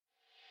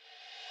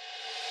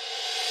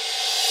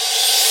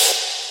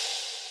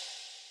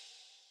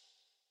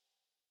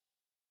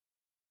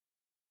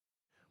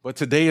But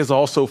today is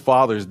also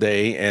Father's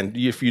Day, and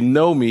if you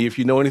know me, if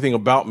you know anything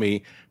about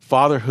me,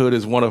 fatherhood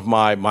is one of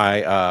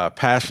my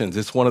passions.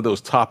 It's one of those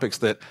topics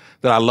that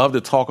I love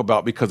to talk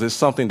about because it's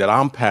something that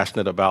I'm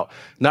passionate about.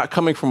 Not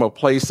coming from a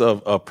place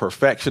of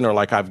perfection or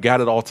like I've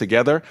got it all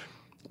together,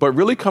 but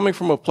really coming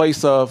from a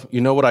place of, you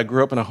know what, I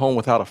grew up in a home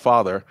without a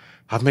father.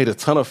 I've made a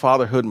ton of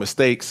fatherhood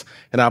mistakes,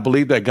 and I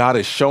believe that God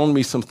has shown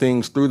me some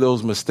things through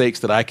those mistakes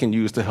that I can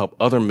use to help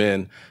other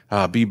men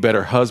be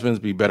better husbands,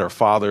 be better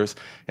fathers.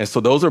 And so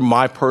those are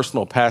my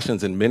personal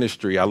passions in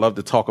ministry. I love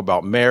to talk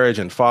about marriage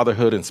and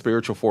fatherhood and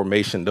spiritual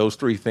formation. Those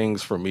three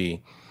things for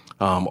me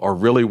are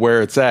really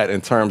where it's at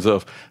in terms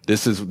of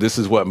this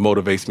is what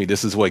motivates me.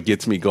 This is what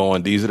gets me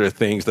going. These are the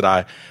things that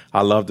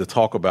I love to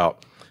talk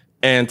about.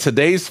 And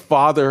today's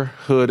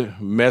fatherhood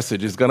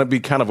message is going to be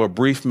kind of a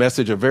brief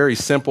message, a very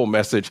simple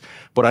message,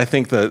 but I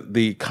think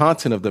the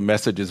content of the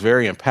message is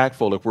very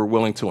impactful if we're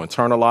willing to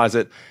internalize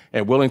it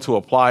and willing to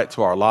apply it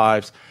to our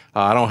lives.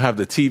 I don't have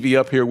the TV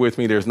up here with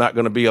me. There's not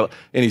going to be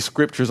any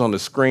scriptures on the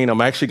screen. I'm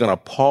actually going to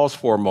pause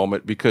for a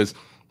moment because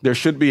there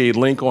should be a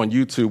link on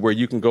YouTube where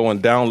you can go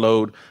and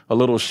download a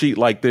little sheet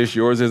like this.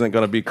 Yours isn't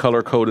going to be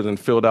color coded and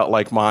filled out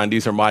like mine.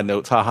 These are my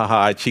notes. Ha ha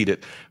ha, I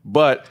cheated.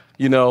 But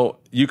you know,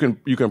 you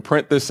can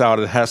print this out.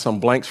 It has some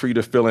blanks for you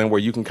to fill in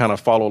where you can kind of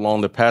follow along.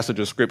 The passage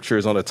of scripture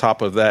is on the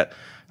top of that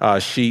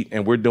sheet.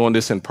 And we're doing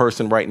this in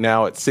person right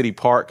now at City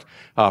Park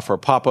for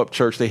Pop-Up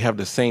Church. They have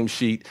the same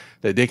sheet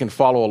that they can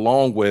follow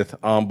along with.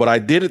 But I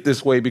did it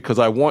this way because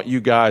I want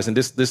you guys, and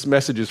this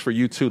message is for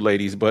you too,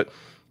 ladies, but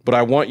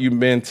I want you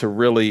men to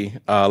really,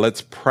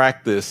 let's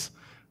practice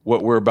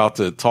what we're about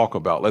to talk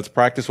about. Let's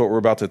practice what we're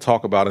about to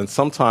talk about. And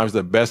sometimes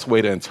the best way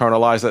to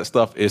internalize that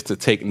stuff is to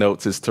take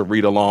notes, is to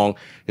read along,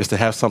 is to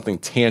have something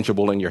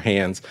tangible in your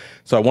hands.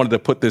 So I wanted to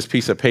put this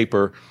piece of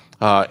paper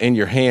in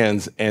your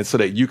hands, and so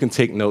that you can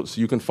take notes,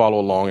 you can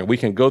follow along, and we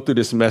can go through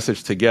this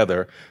message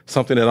together,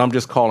 something that I'm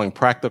just calling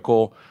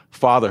practical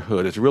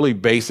fatherhood. It's really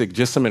basic,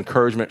 just some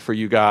encouragement for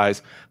you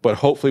guys, but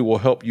hopefully will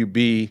help you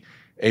be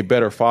a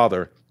better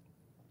father.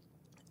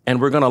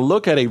 And we're going to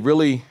look at a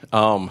really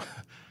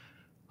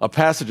a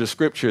passage of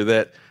scripture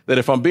that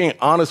if I'm being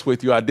honest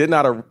with you, I did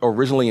not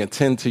originally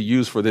intend to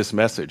use for this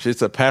message.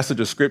 It's a passage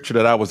of scripture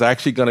that I was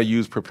actually going to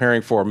use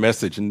preparing for a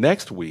message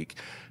next week.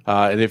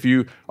 And if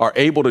you are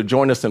able to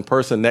join us in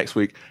person next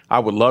week, I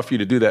would love for you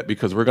to do that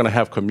because we're going to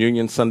have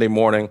communion Sunday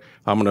morning.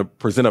 I'm going to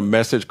present a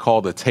message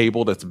called The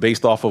Table that's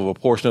based off of a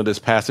portion of this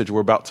passage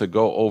we're about to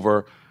go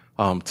over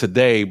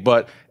today.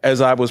 But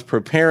as I was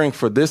preparing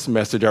for this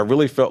message, I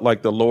really felt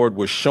like the Lord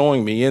was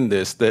showing me in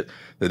this that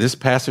this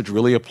passage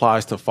really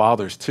applies to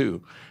fathers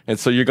too. And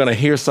so you're going to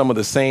hear some of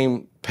the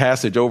same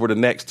passage over the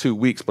next 2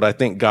 weeks, but I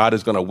think God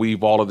is going to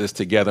weave all of this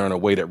together in a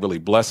way that really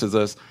blesses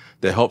us,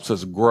 that helps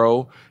us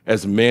grow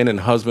as men and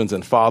husbands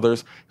and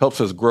fathers,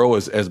 helps us grow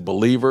as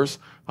believers.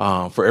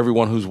 For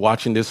everyone who's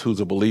watching this, who's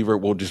a believer,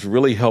 will just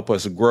really help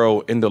us grow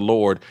in the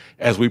Lord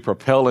as we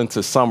propel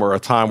into summer, a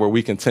time where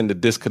we can tend to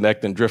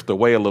disconnect and drift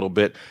away a little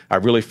bit. I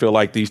really feel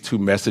like these two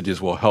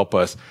messages will help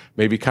us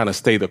maybe kind of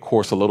stay the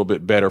course a little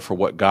bit better for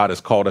what God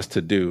has called us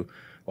to do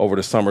over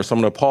the summer. So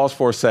I'm going to pause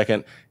for a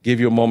second, give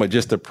you a moment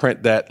just to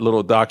print that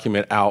little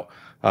document out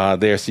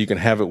there so you can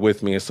have it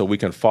with me and so we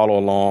can follow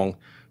along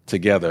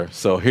together.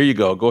 So here you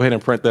go. Go ahead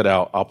and print that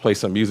out. I'll play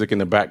some music in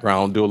the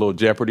background, do a little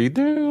Jeopardy.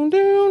 Doon,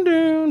 doon,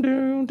 doon,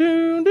 doon,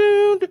 doon,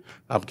 doon.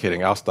 I'm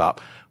kidding. I'll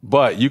stop.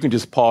 But you can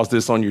just pause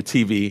this on your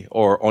TV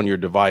or on your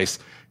device.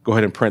 Go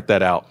ahead and print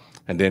that out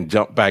and then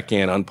jump back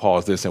in,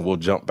 unpause this, and we'll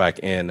jump back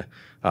in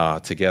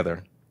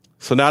together.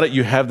 So now that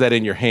you have that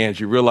in your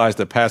hands, you realize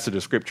the passage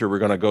of scripture we're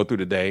going to go through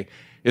today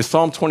is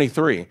Psalm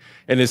 23.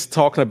 And it's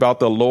talking about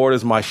the Lord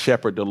as my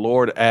shepherd, the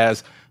Lord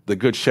as the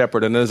good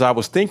shepherd. And as I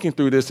was thinking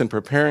through this and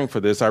preparing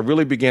for this, I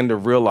really began to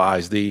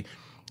realize the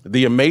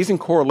amazing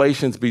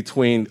correlations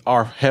between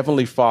our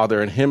heavenly Father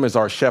and him as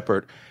our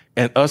shepherd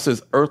and us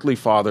as earthly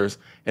fathers,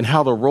 and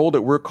how the role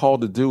that we're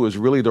called to do is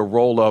really the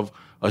role of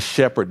a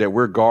shepherd, that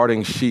we're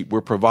guarding sheep, we're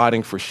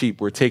providing for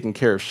sheep, we're taking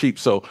care of sheep.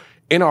 So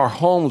in our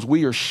homes,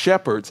 we are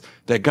shepherds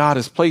that God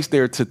has placed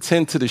there to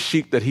tend to the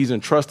sheep that he's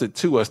entrusted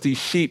to us. These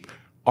sheep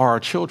are our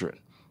children,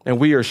 and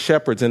we are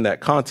shepherds in that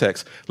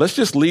context. Let's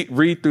just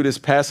read through this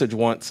passage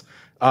once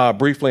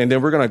briefly, and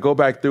then we're going to go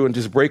back through and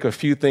just break a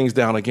few things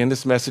down. Again,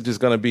 this message is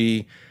going to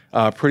be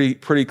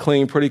pretty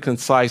clean, pretty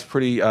concise,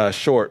 pretty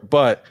short,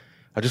 but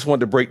I just wanted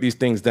to break these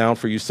things down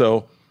for you.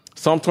 So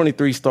Psalm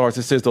 23 starts,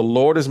 it says, "The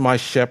Lord is my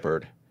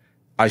shepherd,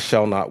 I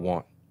shall not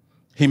want.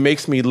 He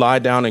makes me lie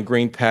down in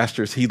green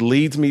pastures. He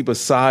leads me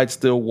beside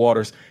still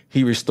waters.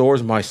 He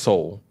restores my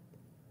soul.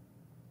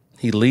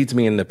 He leads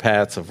me in the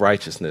paths of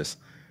righteousness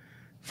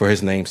for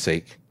his name's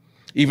sake.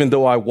 Even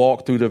though I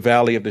walk through the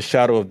valley of the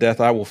shadow of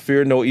death, I will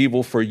fear no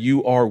evil, for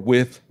you are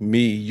with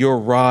me. Your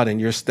rod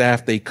and your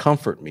staff, they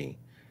comfort me.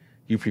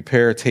 You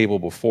prepare a table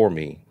before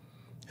me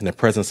in the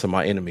presence of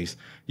my enemies.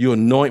 You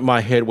anoint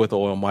my head with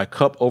oil. My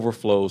cup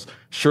overflows.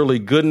 Surely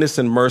goodness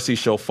and mercy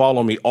shall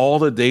follow me all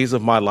the days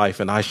of my life,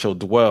 and I shall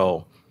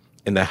dwell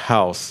in the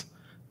house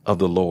of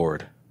the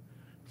Lord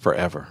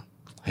forever."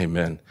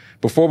 Amen.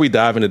 Before we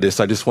dive into this,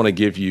 I just want to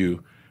give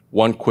you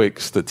one quick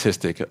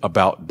statistic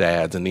about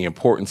dads and the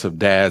importance of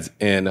dads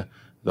in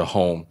the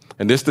home.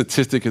 And this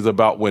statistic is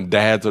about when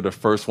dads are the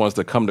first ones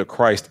to come to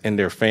Christ in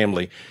their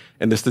family.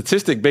 And the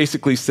statistic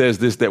basically says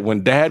this, that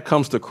when dad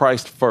comes to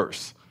Christ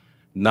first,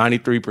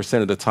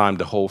 93% of the time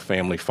the whole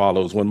family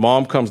follows. When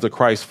mom comes to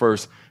Christ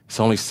first, it's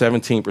only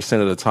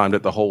 17% of the time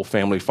that the whole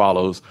family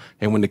follows.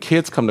 And when the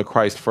kids come to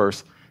Christ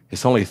first,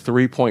 it's only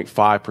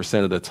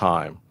 3.5% of the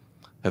time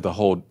that the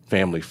whole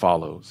family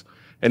follows.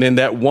 And in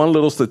that one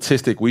little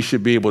statistic, we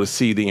should be able to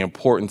see the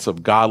importance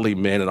of godly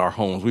men in our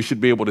homes. We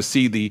should be able to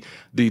see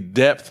the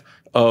depth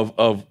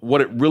of what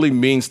it really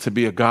means to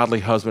be a godly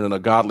husband and a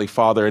godly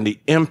father, and the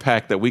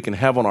impact that we can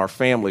have on our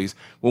families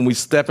when we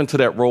step into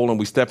that role and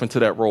we step into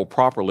that role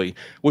properly,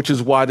 which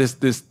is why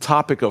this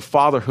topic of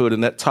fatherhood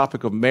and that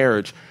topic of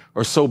marriage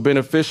are so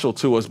beneficial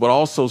to us, but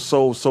also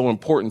so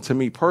important to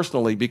me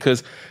personally,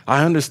 because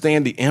I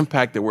understand the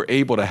impact that we're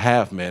able to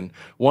have, men.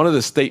 One of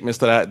the statements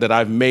that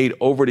I've made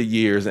over the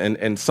years,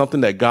 and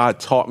something that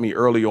God taught me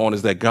early on,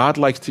 is that God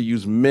likes to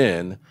use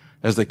men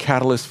as the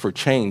catalyst for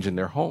change in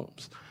their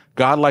homes.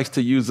 God likes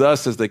to use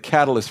us as the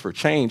catalyst for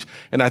change.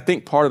 And I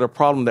think part of the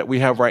problem that we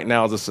have right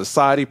now as a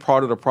society,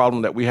 part of the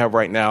problem that we have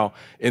right now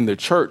in the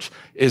church,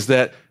 is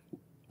that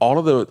all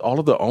of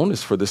the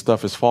onus for this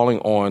stuff is falling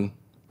on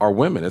our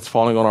women. It's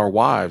falling on our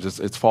wives.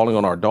 It's falling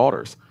on our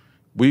daughters.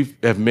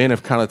 Men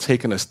have kind of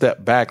taken a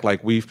step back,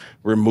 like we've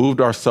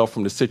removed ourselves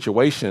from the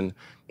situation,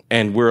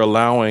 and we're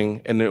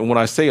allowing, and when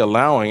I say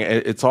allowing,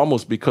 it's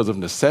almost because of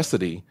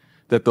necessity,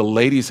 that the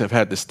ladies have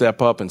had to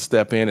step up and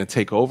step in and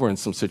take over in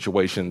some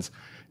situations.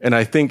 And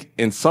I think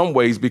in some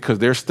ways, because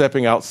they're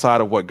stepping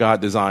outside of what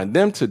God designed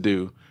them to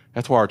do,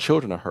 that's why our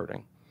children are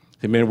hurting.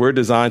 I mean, we're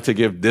designed to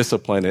give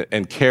discipline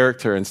and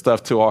character and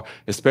stuff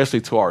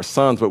especially to our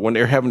sons. But when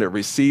they're having to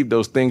receive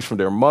those things from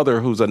their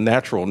mother, who's a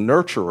natural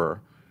nurturer,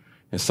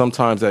 and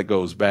sometimes that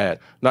goes bad.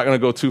 I'm not going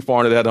to go too far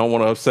into that. I don't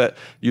want to upset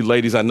you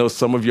ladies. I know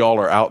some of y'all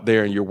are out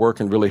there and you're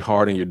working really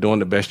hard and you're doing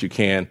the best you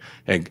can,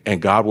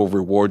 and God will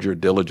reward your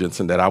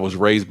diligence. And that I was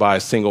raised by a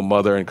single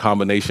mother in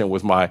combination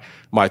with my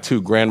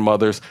two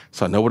grandmothers.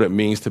 So I know what it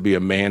means to be a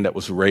man that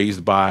was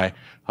raised by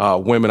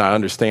women. I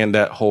understand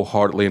that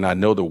wholeheartedly. And I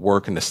know the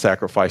work and the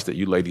sacrifice that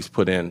you ladies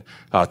put in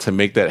to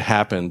make that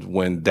happen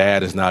when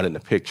dad is not in the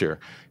picture.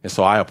 And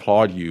so I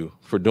applaud you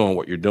for doing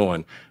what you're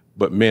doing.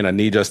 But men, I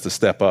need us to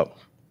step up.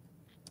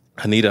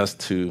 I need us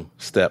to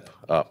step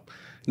up.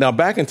 Now,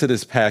 back into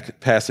this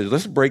passage,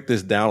 let's break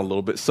this down a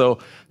little bit. So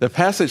the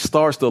passage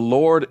starts, "The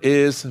Lord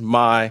is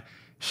my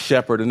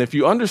shepherd." And if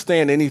you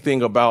understand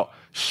anything about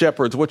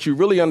shepherds, what you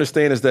really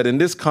understand is that in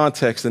this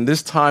context, in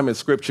this time in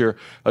Scripture,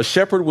 a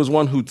shepherd was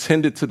one who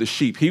tended to the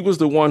sheep. He was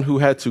the one who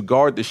had to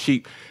guard the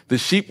sheep. The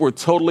sheep were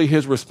totally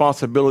his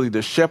responsibility.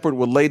 The shepherd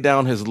would lay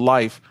down his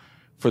life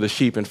for the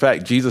sheep. In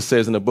fact, Jesus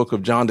says in the book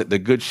of John that the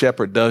good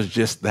shepherd does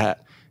just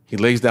that. He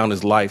lays down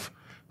his life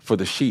for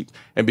the sheep.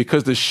 And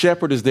because the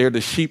shepherd is there,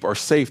 the sheep are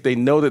safe. They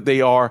know that they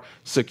are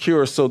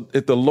secure. So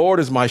if the Lord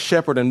is my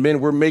shepherd, and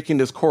men, we're making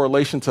this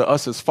correlation to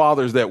us as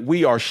fathers, that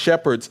we are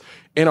shepherds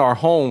in our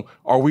home.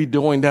 Are we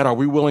doing that? Are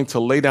we willing to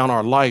lay down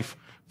our life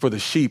for the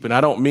sheep? And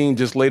I don't mean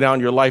just lay down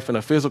your life in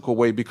a physical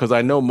way, because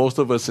I know most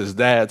of us as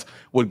dads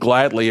would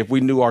gladly, if we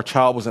knew our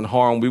child was in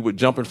harm, we would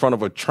jump in front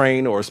of a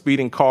train or a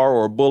speeding car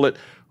or a bullet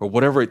or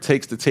whatever it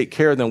takes to take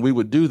care of them. We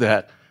would do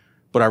that.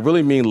 But I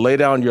really mean lay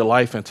down your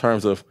life in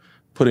terms of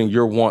putting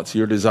your wants,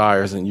 your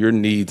desires, and your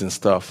needs and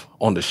stuff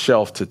on the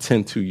shelf to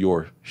tend to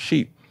your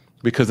sheep.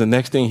 Because the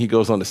next thing he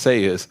goes on to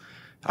say is,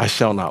 I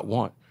shall not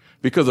want.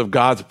 Because of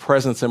God's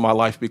presence in my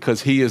life,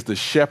 because he is the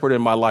shepherd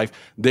in my life,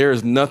 there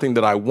is nothing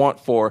that I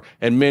want for.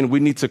 And men, we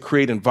need to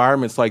create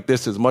environments like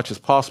this as much as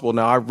possible.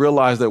 Now, I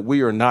realize that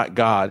we are not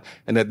God,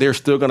 and that they're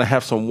still going to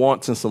have some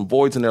wants and some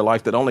voids in their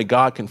life that only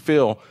God can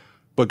fill.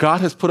 But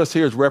God has put us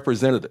here as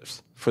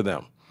representatives for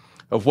them,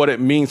 of what it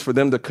means for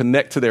them to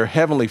connect to their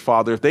heavenly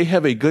Father. If they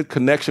have a good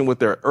connection with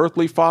their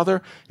earthly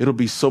father, it'll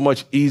be so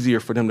much easier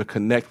for them to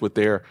connect with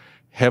their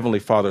heavenly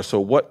Father. So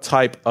what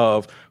type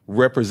of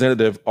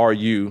representative are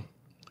you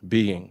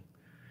being?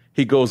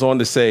 He goes on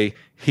to say,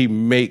 he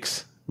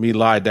makes me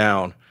lie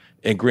down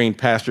in green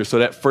pastures. So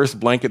that first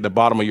blank at the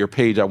bottom of your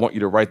page, I want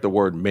you to write the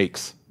word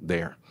makes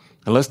there.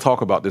 And let's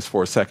talk about this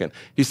for a second.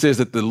 He says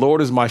that the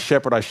Lord is my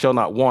shepherd, I shall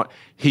not want.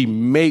 He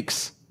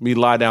makes me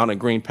lie down in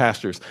green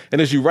pastures. And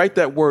as you write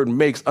that word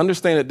makes,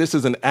 understand that this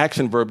is an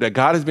action verb, that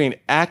God is being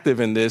active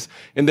in this,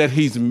 and that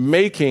he's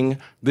making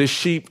the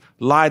sheep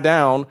lie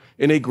down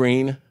in a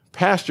green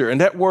pasture.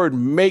 And that word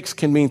makes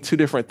can mean two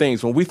different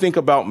things. When we think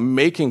about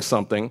making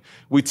something,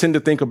 we tend to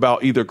think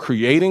about either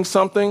creating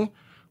something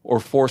or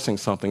forcing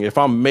something. If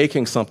I'm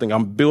making something,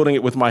 I'm building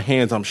it with my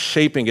hands, I'm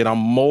shaping it, I'm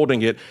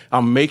molding it,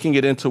 I'm making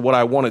it into what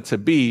I want it to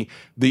be.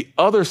 The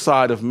other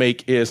side of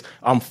make is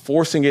I'm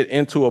forcing it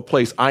into a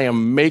place. I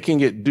am making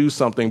it do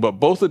something. But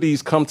both of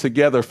these come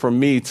together for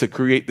me to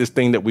create this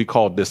thing that we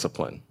call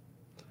discipline.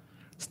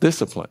 It's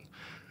discipline.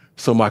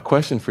 So my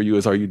question for you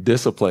is, are you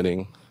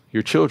disciplining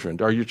your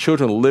children? Are your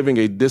children living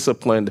a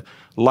disciplined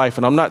life?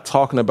 And I'm not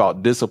talking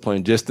about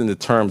discipline just in the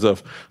terms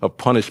of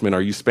punishment.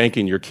 Are you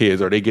spanking your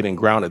kids? Are they getting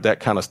grounded? That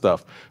kind of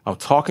stuff. I'm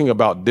talking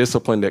about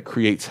discipline that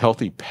creates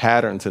healthy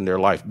patterns in their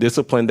life,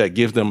 discipline that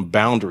gives them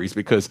boundaries,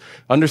 because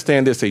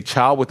understand this, a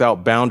child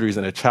without boundaries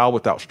and a child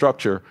without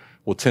structure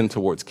will tend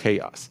towards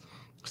chaos.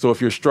 So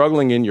if you're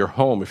struggling in your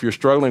home, if you're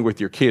struggling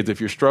with your kids, if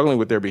you're struggling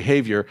with their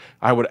behavior,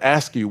 I would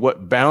ask you,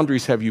 what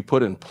boundaries have you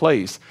put in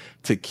place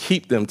to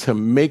keep them, to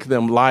make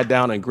them lie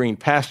down in green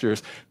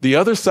pastures? The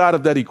other side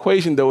of that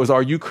equation, though, is,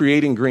 are you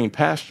creating green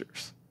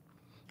pastures?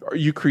 Are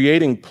you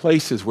creating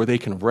places where they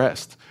can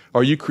rest?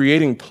 Are you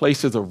creating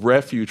places of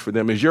refuge for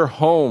them? Is your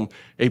home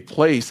a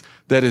place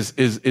that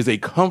is a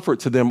comfort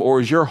to them, or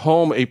is your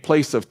home a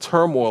place of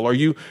turmoil? Are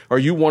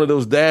you one of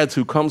those dads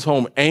who comes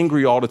home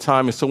angry all the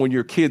time, and so when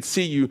your kids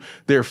see you,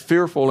 they're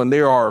fearful and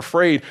they are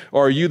afraid?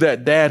 Or are you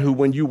that dad who,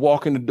 when you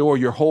walk in the door,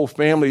 your whole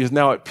family is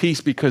now at peace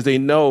because they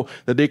know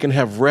that they can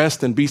have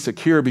rest and be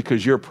secure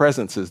because your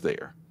presence is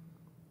there?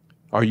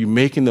 Are you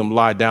making them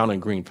lie down in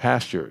green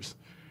pastures?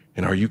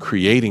 And are you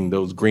creating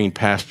those green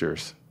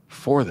pastures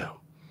for them?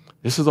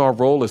 This is our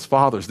role as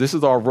fathers. This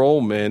is our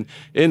role, men,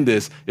 in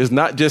this, is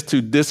not just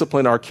to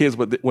discipline our kids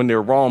when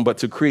they're wrong, but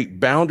to create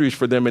boundaries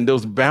for them. And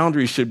those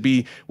boundaries should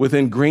be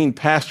within green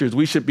pastures.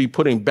 We should be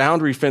putting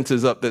boundary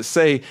fences up that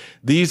say,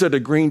 these are the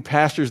green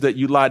pastures that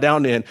you lie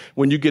down in.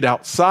 When you get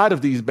outside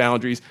of these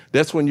boundaries,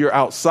 that's when you're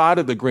outside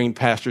of the green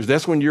pastures.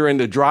 That's when you're in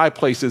the dry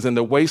places and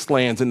the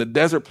wastelands and the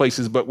desert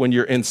places. But when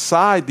you're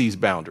inside these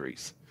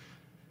boundaries,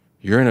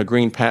 you're in a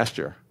green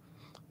pasture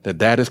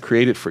that has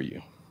created for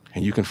you.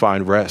 And you can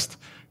find rest.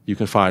 You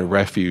can find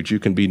refuge. You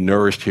can be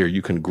nourished here.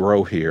 You can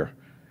grow here.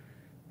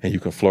 And you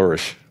can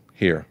flourish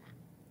here.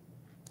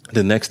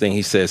 The next thing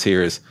he says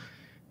here is,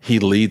 he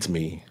leads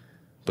me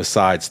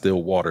beside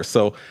still water.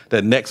 So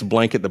that next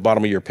blank at the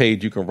bottom of your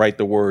page, you can write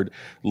the word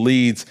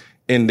leads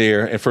in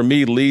there. And for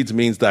me, leads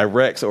means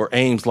directs or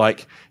aims,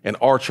 like an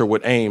archer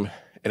would aim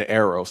an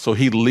arrow. So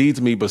he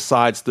leads me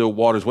beside still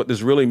waters. What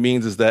this really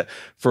means is that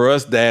for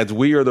us dads,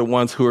 we are the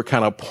ones who are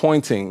kind of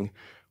pointing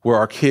where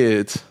our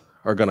kids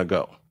are going to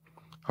go.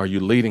 Are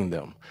you leading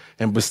them?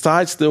 And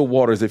beside still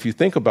waters, if you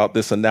think about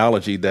this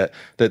analogy that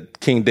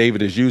King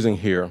David is using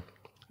here,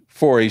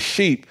 for a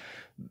sheep,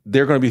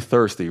 they're going to be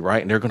thirsty,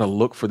 right? And they're going to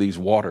look for these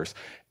waters.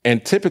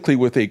 And typically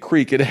with a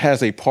creek, it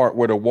has a part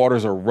where the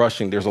waters are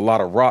rushing. There's a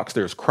lot of rocks,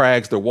 there's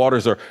crags, the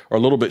waters are a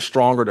little bit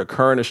stronger, the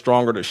current is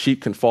stronger, the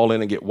sheep can fall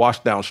in and get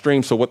washed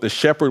downstream. So what the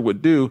shepherd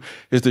would do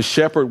is the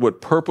shepherd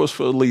would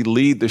purposefully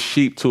lead the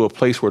sheep to a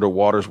place where the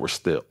waters were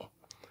still,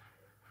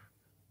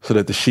 so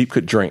that the sheep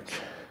could drink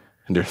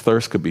and their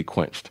thirst could be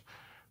quenched.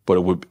 But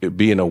it would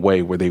be in a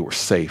way where they were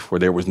safe, where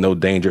there was no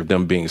danger of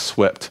them being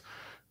swept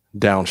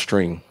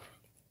downstream.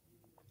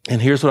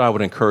 And here's what I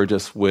would encourage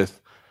us with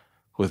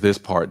this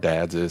part,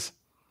 dads, is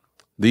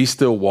these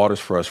still waters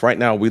for us. Right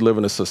now, we live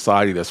in a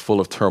society that's full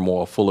of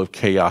turmoil, full of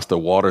chaos. The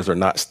waters are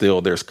not still.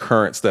 There's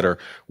currents that are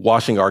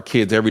washing our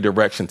kids every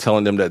direction,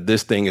 telling them that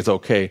this thing is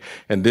okay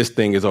and this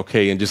thing is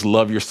okay, and just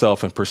love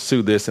yourself and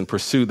pursue this and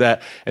pursue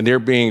that. And they're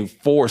being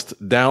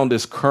forced down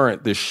this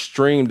current, this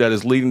stream that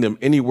is leading them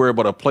anywhere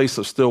but a place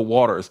of still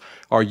waters.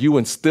 Are you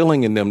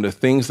instilling in them the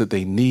things that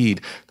they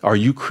need? Are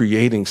you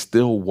creating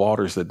still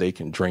waters that they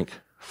can drink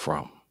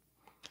from?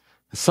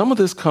 Some of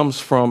this comes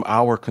from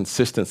our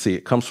consistency.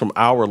 It comes from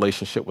our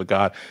relationship with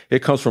God.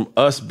 It comes from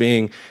us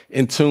being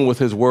in tune with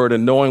his word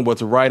and knowing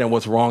what's right and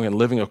what's wrong and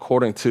living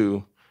according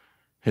to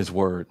his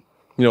word.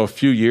 You know, a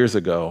few years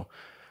ago,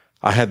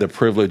 I had the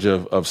privilege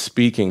of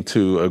speaking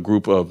to a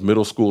group of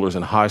middle schoolers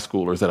and high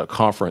schoolers at a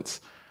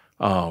conference.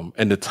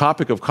 And the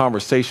topic of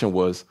conversation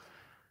was,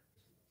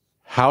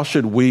 how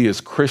should we as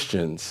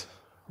Christians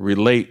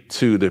relate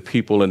to the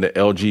people in the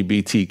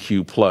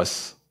LGBTQ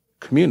plus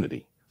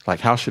community? Like,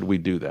 how should we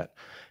do that?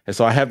 And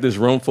so I have this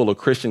room full of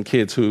Christian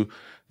kids who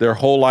their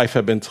whole life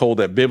have been told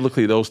that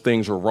biblically those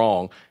things are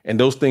wrong. And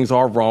those things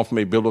are wrong from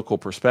a biblical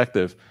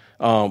perspective.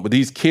 But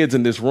these kids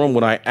in this room,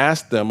 when I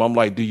asked them, I'm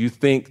like, do you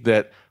think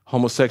that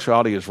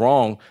homosexuality is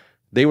wrong?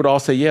 They would all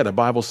say, yeah, the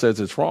Bible says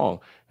it's wrong.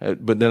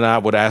 But then I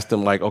would ask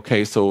them, like,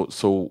 okay,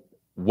 so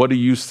what do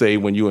you say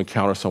when you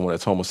encounter someone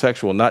that's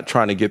homosexual? Not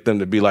trying to get them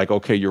to be like,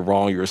 okay, you're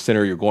wrong, you're a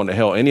sinner, you're going to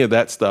hell, any of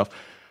that stuff,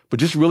 but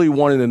just really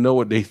wanting to know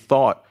what they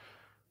thought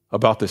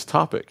about this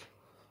topic.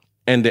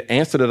 And the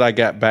answer that I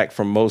got back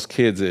from most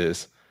kids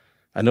is,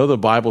 I know the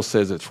Bible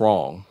says it's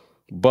wrong,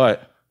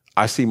 but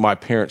I see my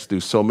parents do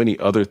so many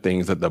other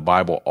things that the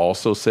Bible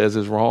also says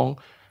is wrong.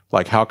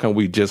 Like, how can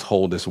we just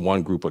hold this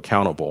one group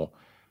accountable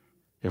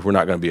if we're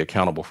not going to be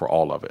accountable for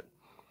all of it?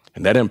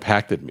 And that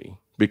impacted me,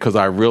 because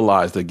I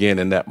realized again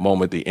in that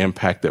moment the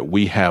impact that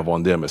we have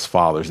on them as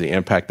fathers, the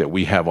impact that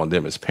we have on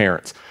them as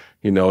parents.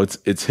 You know,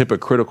 it's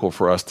hypocritical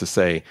for us to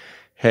say,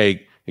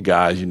 hey,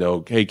 guys, you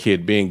know, hey,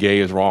 kid, being gay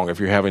is wrong. If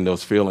you're having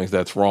those feelings,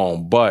 that's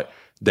wrong. But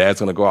dad's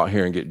going to go out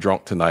here and get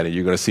drunk tonight, and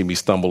you're going to see me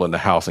stumble in the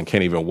house and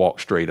can't even walk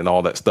straight and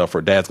all that stuff.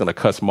 Or dad's going to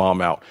cuss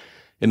mom out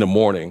in the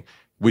morning.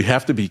 We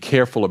have to be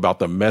careful about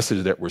the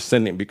message that we're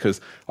sending,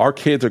 because our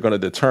kids are going to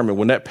determine,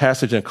 when that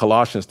passage in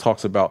Colossians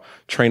talks about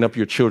train up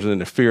your children in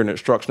the fear and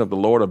instruction of the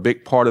Lord, a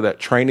big part of that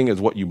training is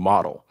what you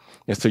model.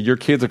 And so your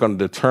kids are going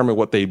to determine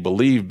what they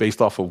believe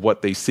based off of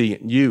what they see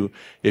in you,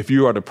 if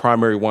you are the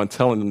primary one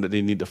telling them that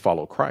they need to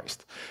follow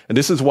Christ. And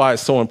this is why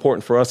it's so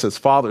important for us as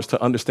fathers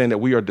to understand that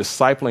we are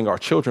discipling our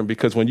children,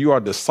 because when you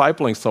are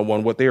discipling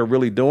someone, what they are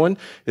really doing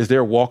is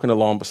they're walking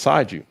along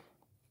beside you.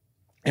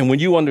 And when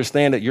you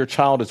understand that your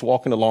child is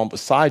walking along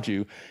beside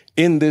you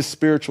in this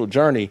spiritual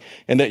journey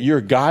and that you're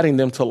guiding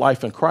them to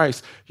life in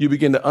Christ, you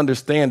begin to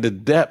understand the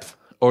depth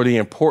or the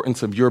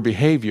importance of your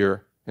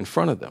behavior in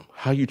front of them,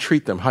 how you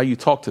treat them, how you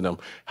talk to them,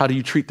 how do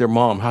you treat their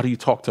mom, how do you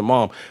talk to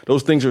mom.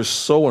 Those things are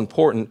so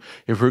important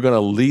if we're going to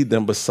lead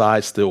them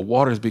beside still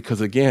waters,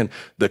 because again,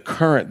 the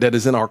current that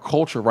is in our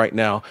culture right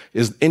now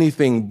is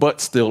anything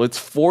but still. It's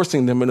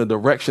forcing them in a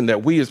direction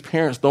that we as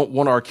parents don't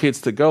want our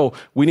kids to go.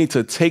 We need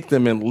to take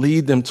them and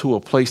lead them to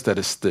a place that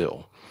is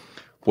still,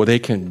 where they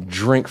can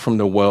drink from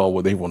the well,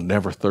 where they will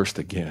never thirst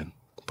again.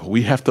 But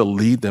we have to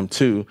lead them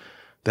to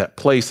that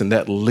place, and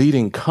that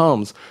leading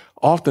comes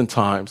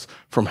oftentimes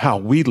from how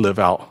we live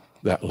out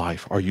that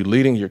life. Are you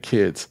leading your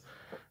kids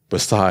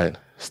beside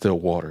still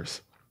waters?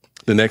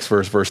 The next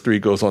verse, verse 3,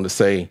 goes on to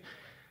say,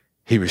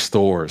 he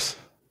restores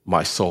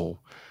my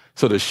soul.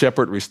 So the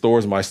shepherd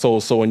restores my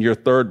soul. So in your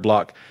third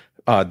block,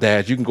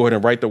 Dad, you can go ahead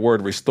and write the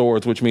word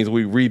restores, which means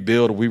we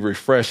rebuild, we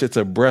refresh. It's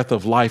a breath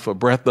of life, a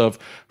breath of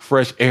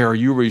fresh air.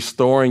 You're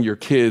restoring your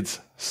kids'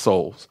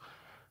 souls.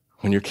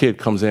 When your kid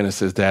comes in and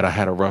says, Dad, I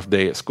had a rough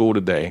day at school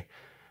today,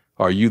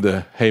 are you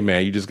the, hey,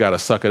 man, you just got to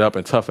suck it up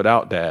and tough it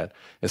out, Dad?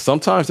 And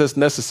sometimes that's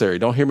necessary.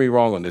 Don't hear me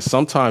wrong on this.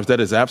 Sometimes that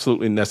is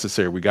absolutely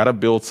necessary. We got to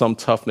build some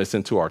toughness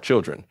into our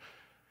children.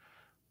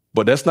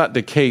 But that's not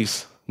the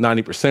case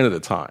 90% of the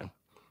time.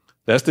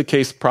 That's the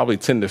case probably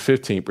 10 to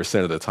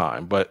 15% of the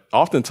time. But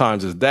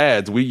oftentimes as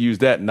dads, we use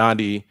that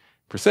 90%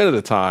 of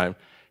the time,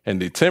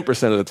 and the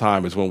 10% of the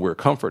time is when we're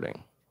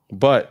comforting.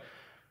 But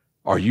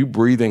are you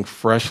breathing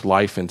fresh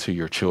life into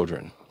your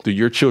children? Do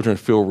your children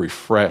feel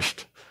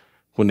refreshed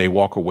when they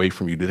walk away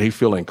from you? Do they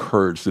feel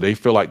encouraged? Do they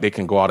feel like they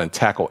can go out and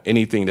tackle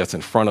anything that's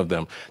in front of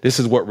them? This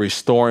is what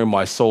restoring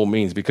my soul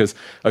means, because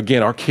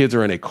again, our kids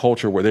are in a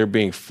culture where they're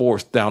being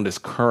forced down this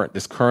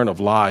current of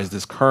lies,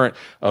 this current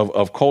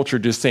of culture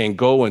just saying,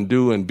 go and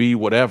do and be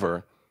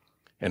whatever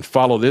and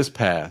follow this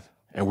path.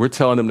 And we're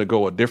telling them to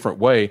go a different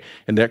way,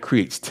 and that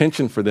creates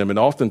tension for them. And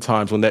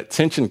oftentimes when that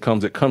tension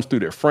comes, it comes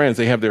through their friends.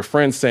 They have their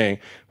friends saying,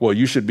 well,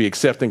 you should be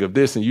accepting of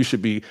this and you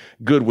should be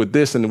good with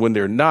this. And when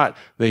they're not,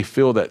 they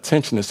feel that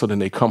tension. And so then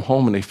they come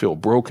home and they feel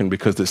broken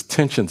because this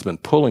tension's been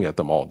pulling at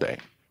them all day.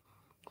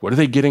 What are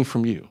they getting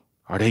from you?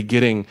 Are they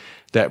getting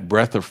that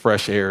breath of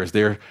fresh air? Is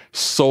their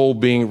soul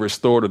being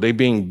restored? Are they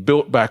being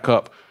built back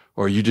up?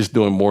 Or are you just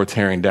doing more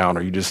tearing down?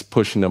 Are you just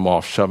pushing them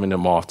off, shoving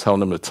them off, telling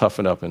them to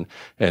toughen up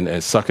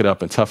and suck it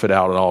up and tough it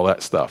out and all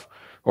that stuff?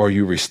 Or are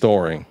you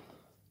restoring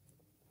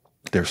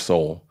their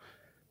soul?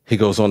 He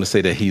goes on to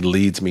say that he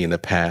leads me in the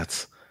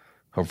paths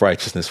of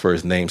righteousness for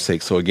his name's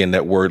sake. So again,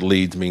 that word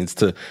leads means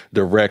to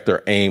direct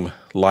or aim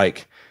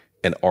like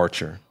an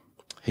archer.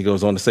 He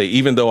goes on to say,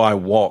 even though I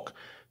walk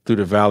through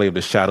the valley of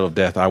the shadow of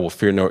death, I will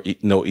fear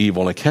no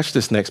evil. And catch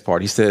this next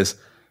part. He says,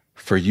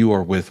 for you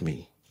are with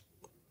me.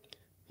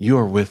 You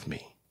are with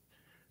me.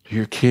 Do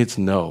your kids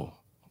know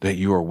that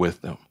you are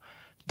with them?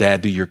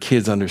 Dad, do your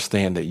kids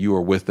understand that you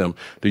are with them?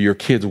 Do your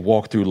kids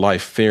walk through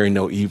life fearing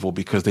no evil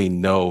because they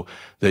know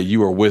that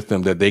you are with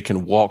them, that they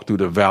can walk through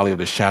the valley of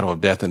the shadow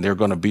of death and they're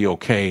going to be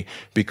okay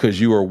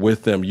because you are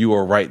with them? You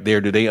are right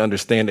there. Do they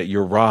understand that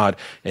your rod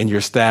and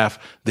your staff,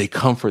 they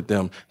comfort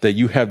them, that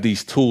you have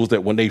these tools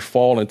that when they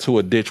fall into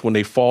a ditch, when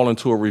they fall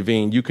into a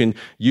ravine, you can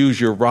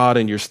use your rod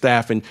and your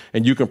staff and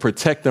you can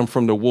protect them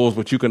from the wolves,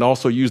 but you can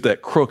also use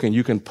that crook and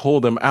you can pull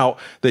them out,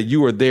 that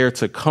you are there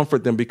to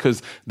comfort them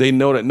because they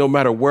know that no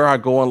matter where I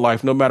go in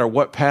life, no matter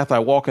what path I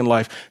walk in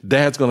life,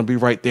 Dad's going to be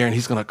right there and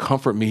he's going to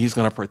comfort me. He's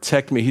going to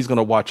protect me. He's going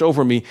to watch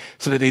over me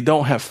so that they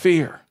don't have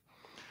fear.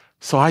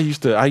 So I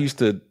used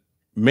to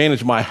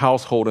manage my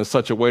household in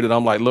such a way that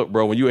I'm like, look,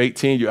 bro, when you're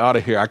 18, you're out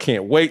of here. I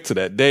can't wait to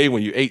that day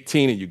when you're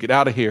 18 and you get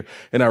out of here.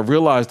 And I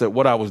realized that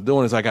what I was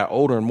doing as I got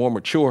older and more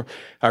mature,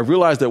 I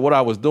realized that what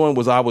I was doing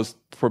was I was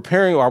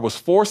preparing, or I was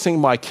forcing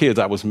my kids,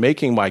 I was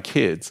making my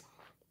kids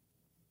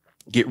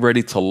get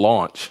ready to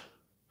launch,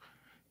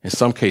 in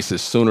some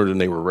cases sooner than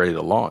they were ready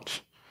to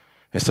launch.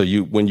 And so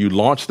when you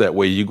launch that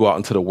way, you go out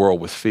into the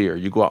world with fear.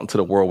 You go out into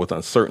the world with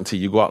uncertainty.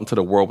 You go out into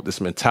the world with this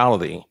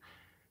mentality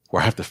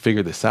where I have to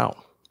figure this out.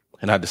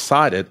 And I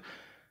decided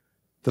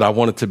that I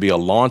wanted to be a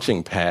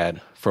launching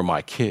pad for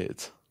my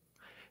kids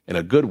in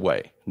a good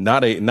way,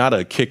 not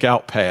a kick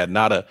out pad,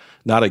 not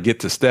a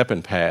get to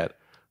stepping pad,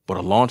 but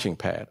a launching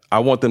pad. I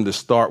want them to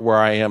start where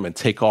I am and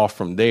take off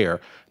from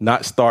there,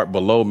 not start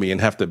below me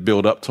and have to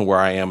build up to where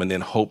I am and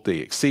then hope they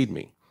exceed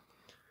me.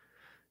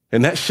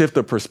 And that shift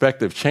of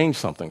perspective changed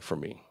something for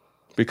me,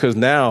 because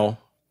now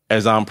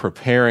as I'm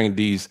preparing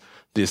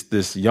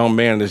this young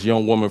man, this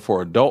young woman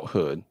for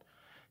adulthood,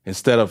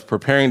 instead of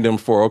preparing them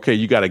for, okay,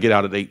 you got to get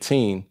out at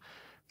 18,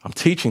 I'm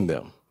teaching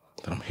them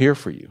that I'm here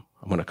for you.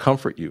 I'm going to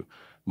comfort you.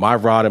 My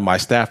rod and my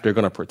staff, they're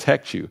going to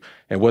protect you.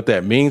 And what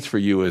that means for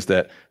you is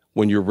that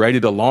when you're ready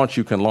to launch,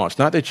 you can launch.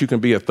 Not that you can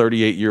be a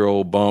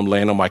 38-year-old bum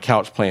laying on my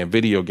couch playing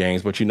video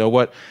games, but you know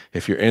what?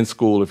 If you're in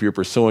school, if you're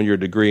pursuing your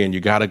degree and you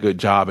got a good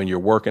job and you're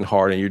working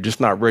hard and you're just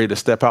not ready to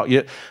step out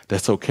yet,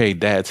 that's okay.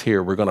 Dad's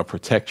here. We're going to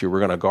protect you. We're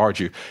going to guard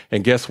you.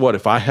 And guess what?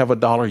 If I have a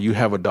dollar, you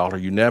have a dollar.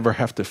 You never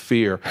have to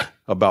fear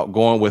about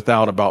going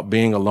without, about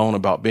being alone,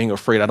 about being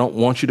afraid. I don't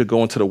want you to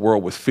go into the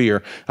world with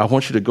fear. I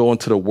want you to go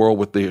into the world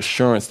with the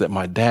assurance that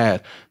my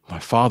dad, my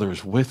father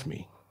is with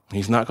me.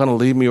 He's not going to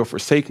leave me or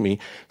forsake me,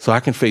 so I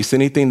can face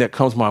anything that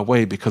comes my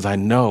way because I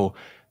know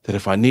that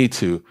if I need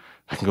to,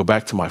 I can go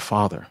back to my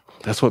father.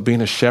 That's what being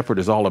a shepherd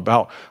is all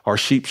about. Our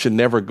sheep should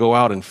never go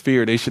out in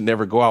fear. They should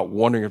never go out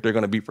wondering if they're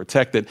going to be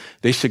protected.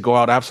 They should go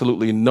out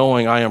absolutely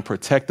knowing I am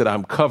protected,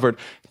 I'm covered.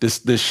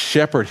 This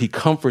shepherd, he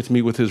comforts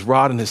me with his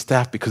rod and his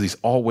staff because he's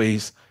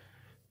always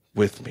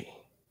with me.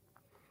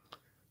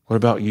 What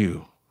about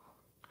you?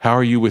 How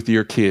are you with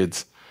your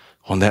kids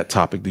on that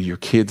topic? Do your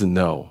kids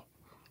know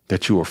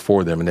that you are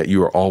for them and that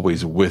you are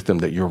always with them,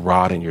 that your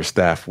rod and your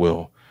staff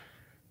will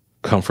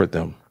comfort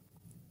them?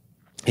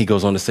 He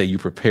goes on to say, you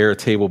prepare a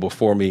table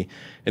before me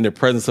in the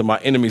presence of my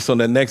enemies. So in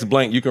the next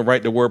blank, you can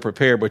write the word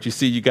prepare, but you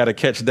see, you got to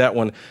catch that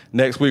one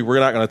next week. We're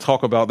not going to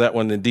talk about that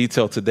one in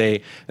detail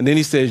today. And then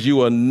he says,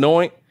 you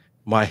anoint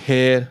my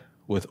head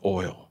with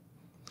oil.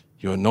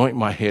 You anoint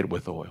my head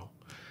with oil.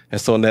 And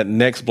so in that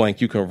next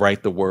blank, you can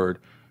write the word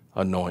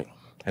anoint.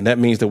 And that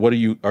means that what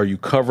are you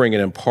covering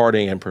and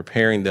imparting and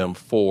preparing them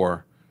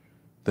for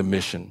the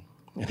mission?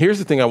 And here's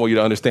the thing I want you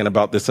to understand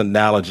about this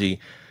analogy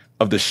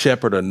of the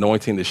shepherd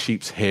anointing the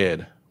sheep's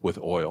head with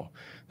oil.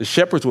 The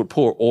shepherds would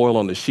pour oil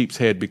on the sheep's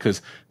head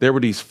because there were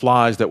these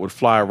flies that would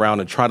fly around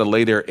and try to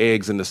lay their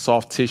eggs in the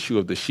soft tissue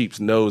of the sheep's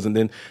nose. And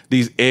then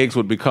these eggs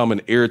would become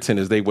an irritant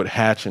as they would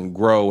hatch and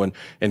grow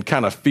and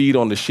kind of feed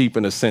on the sheep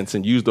in a sense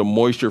and use the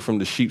moisture from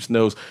the sheep's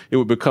nose. It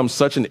would become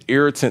such an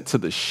irritant to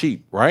the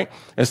sheep, right?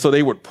 And so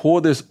they would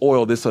pour this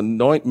oil, this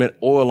anointment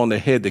oil on the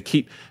head to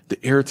keep the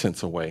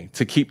irritants away,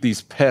 to keep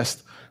these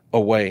pests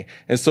away.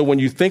 And so when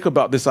you think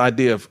about this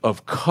idea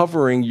of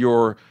covering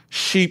your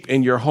sheep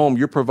in your home,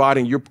 you're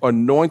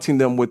anointing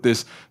them with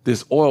this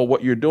oil.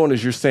 What you're doing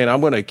is you're saying,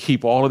 I'm going to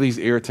keep all of these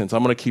irritants.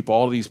 I'm going to keep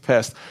all of these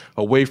pests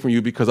away from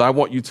you because I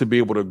want you to be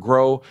able to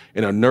grow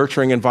in a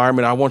nurturing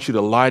environment. I want you to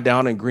lie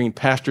down in green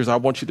pastures. I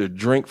want you to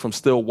drink from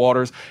still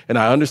waters. And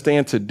I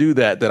understand to do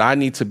that I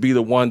need to be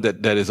the one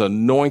that is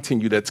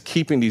anointing you, that's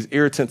keeping these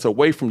irritants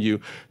away from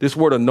you. This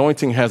word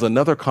anointing has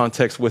another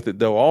context with it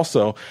though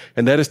also,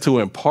 and that is to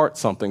impart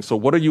something. So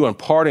what are you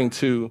imparting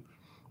to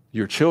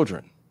your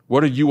children?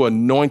 What are you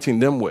anointing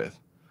them with?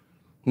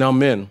 Now,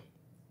 men,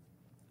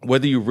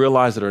 whether you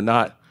realize it or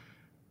not,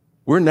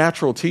 we're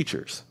natural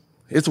teachers.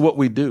 It's what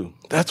we do.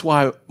 That's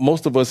why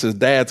most of us as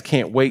dads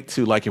can't wait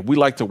to, like, if we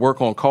like to work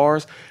on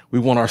cars, we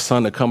want our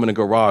son to come in the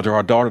garage or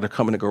our daughter to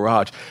come in the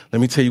garage. Let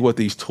me tell you what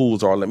these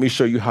tools are. Let me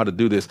show you how to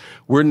do this.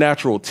 We're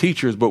natural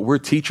teachers, but we're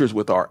teachers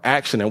with our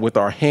action and with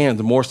our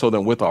hands more so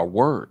than with our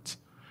words.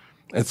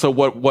 And so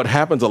what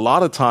happens a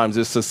lot of times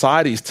is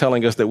society is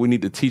telling us that we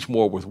need to teach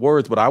more with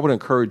words, but I would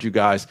encourage you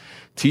guys,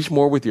 teach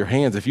more with your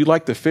hands. If you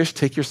like to fish,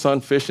 take your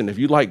son fishing. If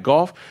you like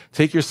golf,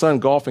 take your son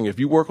golfing. If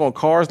you work on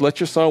cars,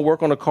 let your son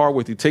work on a car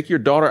with you. Take your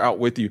daughter out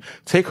with you.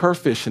 Take her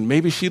fishing.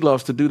 Maybe she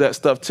loves to do that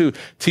stuff too.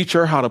 Teach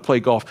her how to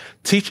play golf.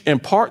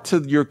 Impart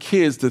to your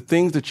kids the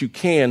things that you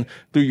can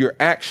through your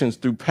actions,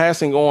 through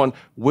passing on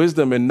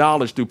wisdom and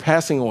knowledge, through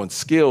passing on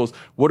skills.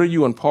 What are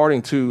you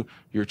imparting to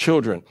your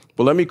children?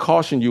 But let me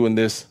caution you in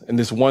this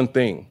one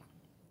thing.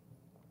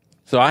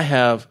 So I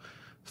have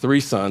 3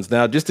 sons.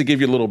 Now, just to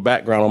give you a little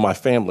background on my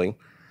family,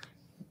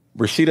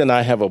 Rashida and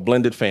I have a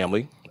blended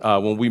family.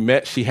 When we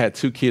met, she had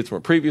 2 kids from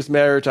a previous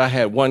marriage. I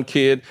had 1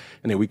 kid,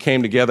 and then we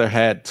came together,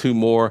 had 2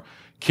 more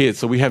kids.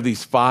 So we have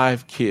these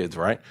 5 kids,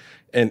 right?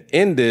 And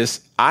in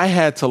this, I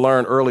had to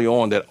learn early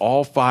on that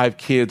all 5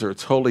 kids are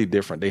totally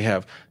different. They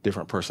have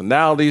different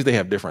personalities. They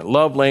have different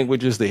love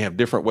languages. They have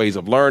different ways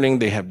of learning.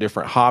 They have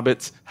different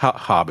hobbits.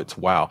 Hobbits,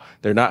 wow.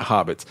 They're not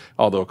hobbits,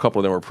 although a couple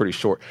of them are pretty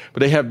short.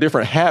 But they have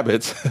different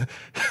habits,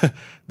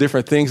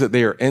 different things that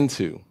they are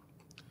into.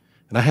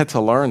 And I had to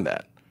learn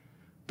that.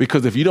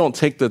 Because if you don't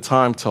take the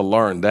time to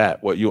learn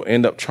that, what you'll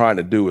end up trying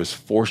to do is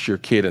force your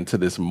kid into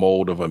this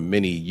mold of a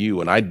mini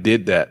you. And I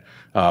did that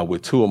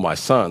with 2 of my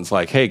sons.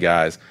 Like, hey,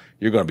 guys,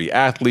 you're going to be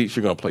athletes.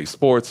 You're going to play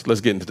sports.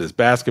 Let's get into this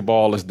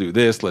basketball. Let's do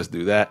this. Let's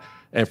do that.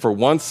 And for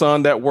one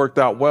son, that worked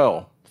out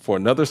well. For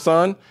another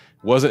son,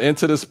 wasn't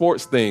into the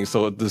sports thing.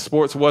 So the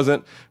sports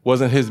wasn't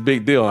his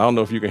big deal. I don't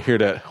know if you can hear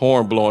that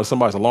horn blowing.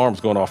 Somebody's alarm's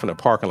going off in the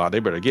parking lot. They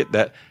better get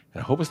that.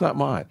 And I hope it's not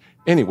mine.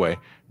 Anyway,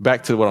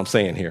 back to what I'm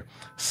saying here.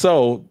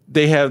 So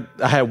I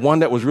had one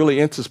that was really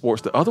into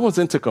sports. The other one's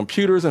into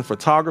computers and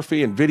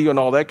photography and video and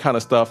all that kind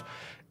of stuff.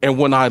 And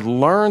when I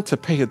learned to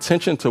pay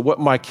attention to what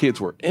my kids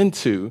were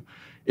into,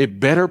 it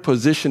better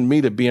positioned me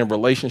to be in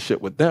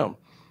relationship with them.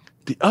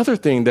 The other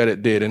thing that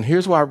it did, and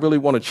here's why I really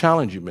want to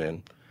challenge you,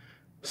 men,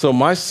 So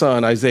my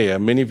son, Isaiah,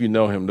 many of you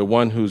know him, the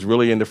one who's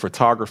really into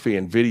photography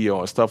and video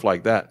and stuff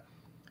like that.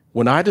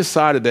 When I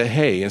decided that,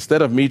 hey,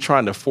 instead of me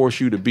trying to force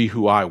you to be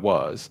who I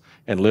was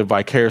and live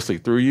vicariously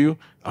through you,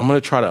 I'm going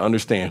to try to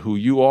understand who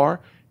you are.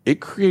 It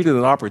created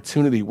an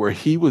opportunity where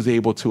he was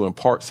able to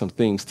impart some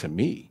things to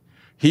me.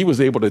 He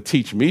was able to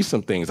teach me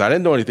some things. I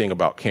didn't know anything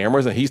about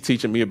cameras, and he's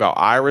teaching me about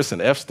iris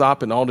and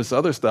f-stop and all this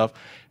other stuff.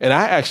 And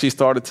I actually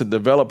started to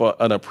develop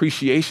an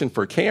appreciation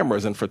for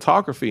cameras and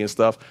photography and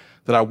stuff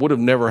that I would have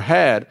never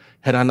had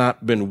I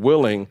not been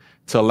willing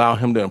to allow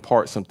him to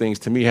impart some things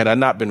to me, had I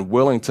not been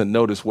willing to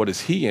notice what is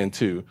he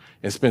into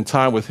and spend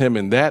time with him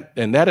in that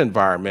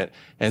environment.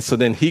 And so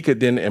then he could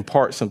then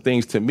impart some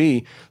things to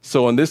me.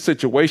 So in this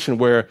situation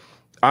where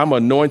I'm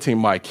anointing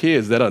my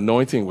kids, that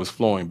anointing was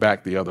flowing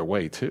back the other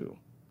way too.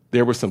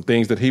 There were some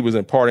things that he was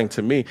imparting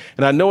to me.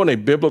 And I know in a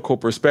biblical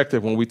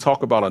perspective, when we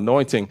talk about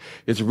anointing,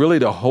 it's really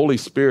the Holy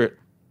Spirit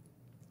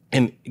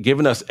and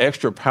giving us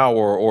extra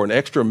power or an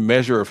extra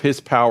measure of his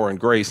power and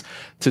grace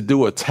to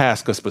do a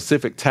task, a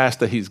specific task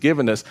that he's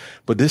given us.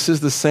 But this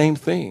is the same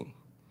thing.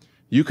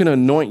 You can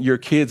anoint your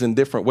kids in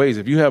different ways.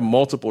 If you have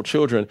multiple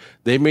children,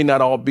 they may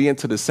not all be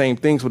into the same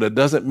things, but it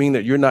doesn't mean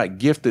that you're not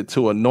gifted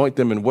to anoint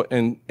them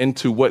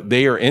into what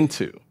they are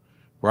into,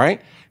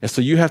 right? And so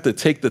you have to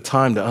take the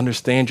time to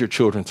understand your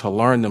children, to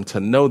learn them,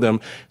 to know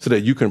them, so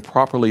that you can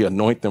properly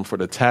anoint them for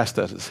the task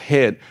that is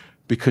ahead,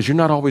 because you're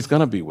not always going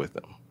to be with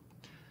them.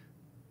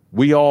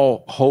 We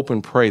all hope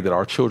and pray that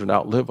our children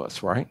outlive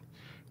us, right?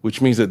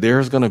 Which means that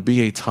there's going to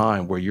be a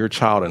time where your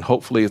child, and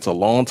hopefully it's a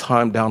long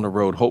time down the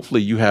road,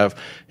 hopefully you have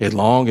a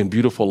long and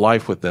beautiful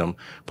life with them,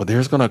 but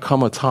there's going to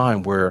come a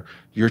time where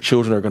your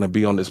children are going to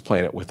be on this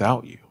planet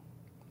without you.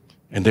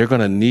 And they're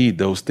going to need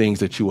those things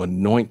that you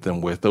anoint them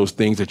with, those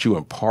things that you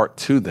impart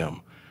to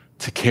them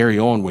to carry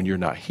on when you're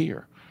not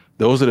here.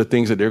 Those are the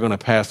things that they're going to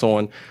pass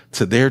on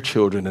to their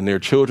children and their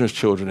children's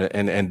children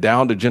and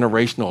down the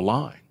generational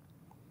line.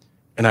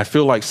 And I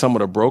feel like some of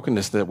the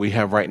brokenness that we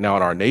have right now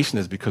in our nation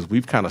is because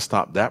we've kind of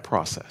stopped that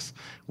process.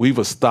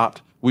 We've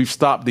stopped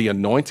the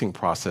anointing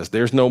process.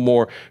 There's no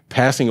more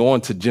passing on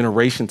to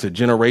generation to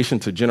generation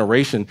to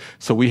generation.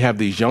 So we have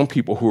these young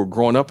people who are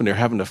growing up and they're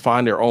having to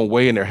find their own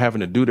way and they're having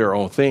to do their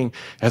own thing,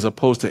 as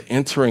opposed to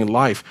entering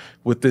life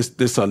with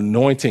this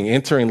anointing,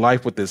 entering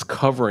life with this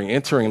covering,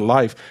 entering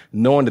life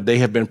knowing that they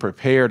have been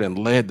prepared and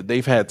led, that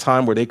they've had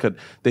time where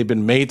they've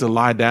been made to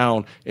lie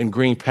down in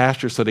green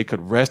pastures so they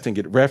could rest and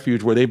get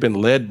refuge, where they've been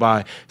led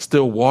by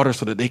still water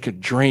so that they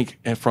could drink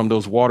and from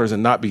those waters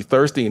and not be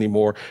thirsty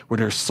anymore, where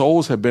their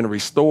souls have been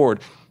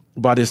restored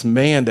by this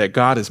man that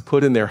God has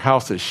put in their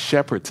house as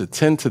shepherd to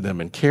tend to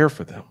them and care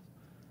for them.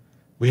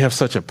 We have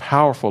such a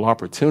powerful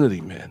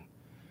opportunity, men,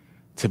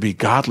 to be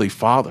godly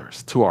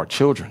fathers to our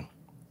children,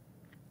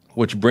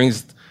 which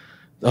brings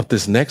up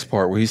this next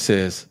part where he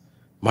says,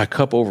 my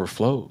cup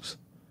overflows.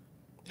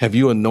 Have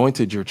you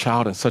anointed your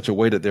child in such a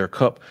way that their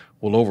cup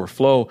will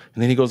overflow?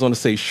 And then he goes on to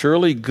say,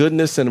 surely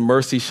goodness and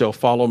mercy shall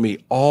follow me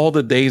all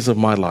the days of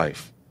my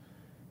life,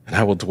 and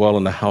I will dwell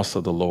in the house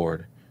of the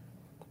Lord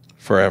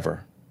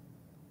forever.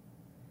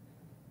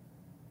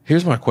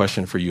 Here's my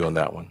question for you on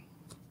that one.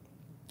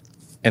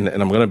 And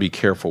I'm going to be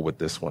careful with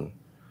this one,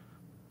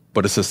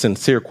 but it's a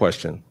sincere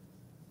question.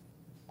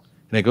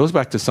 And it goes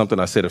back to something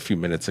I said a few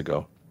minutes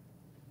ago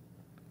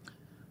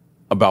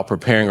about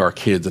preparing our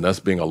kids and us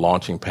being a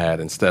launching pad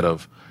instead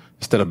of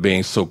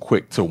being so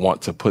quick to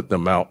want to put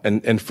them out.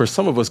 And for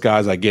some of us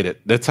guys, I get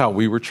it. That's how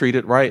we were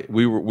treated, right?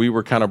 We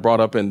were kind of brought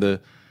up in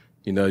the,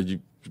 you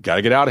got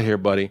to get out of here,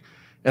 buddy.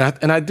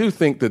 And I do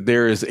think that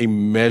there is a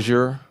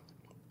measure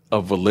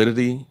of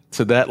validity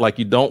to that. Like,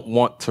 you don't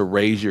want to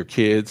raise your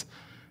kids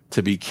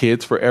to be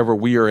kids forever.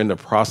 We are in the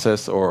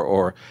process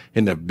or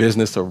in the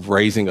business of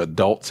raising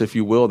adults, if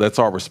you will. That's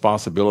our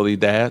responsibility,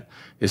 Dad,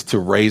 is to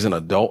raise an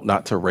adult,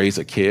 not to raise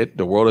a kid.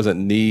 The world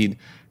doesn't need,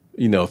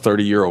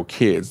 30-year-old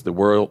kids. The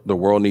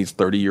world needs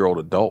 30-year-old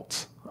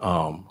adults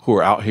who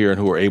are out here and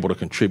who are able to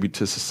contribute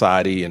to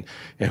society and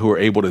who are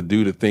able to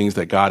do the things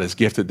that God has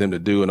gifted them to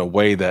do in a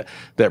way that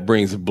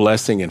brings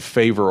blessing and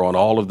favor on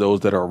all of those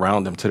that are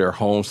around them, to their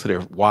homes, to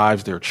their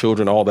wives, their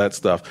children, all that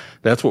stuff.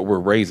 That's what we're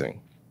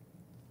raising.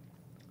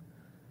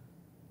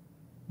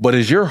 But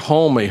is your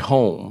home a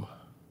home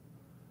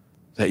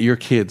that your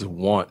kids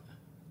want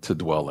to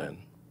dwell in?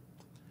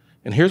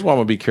 And here's why I'm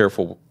going to be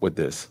careful with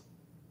this.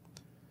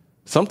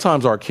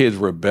 Sometimes our kids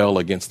rebel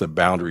against the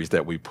boundaries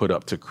that we put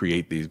up to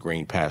create these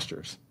green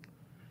pastures.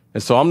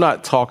 And so I'm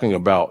not talking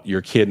about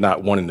your kid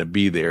not wanting to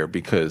be there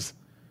because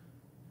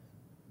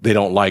they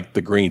don't like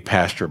the green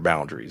pasture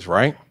boundaries,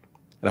 right?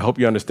 And I hope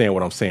you understand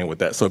what I'm saying with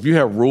that. So if you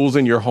have rules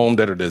in your home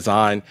that are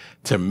designed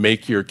to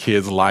make your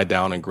kids lie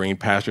down in green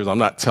pastures, I'm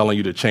not telling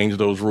you to change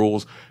those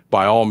rules.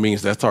 By all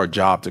means, that's our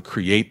job, to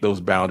create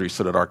those boundaries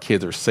so that our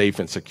kids are safe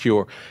and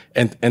secure,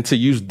 and to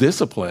use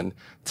discipline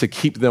to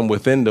keep them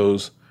within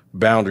those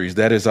boundaries.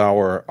 That is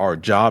our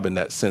job in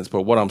that sense.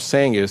 But what I'm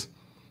saying is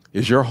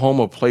your home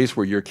a place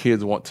where your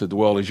kids want to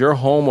dwell? Is your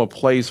home a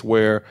place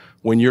where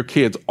when your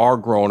kids are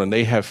grown and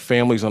they have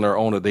families on their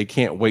own that they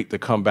can't wait to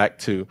come back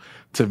to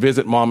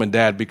visit mom and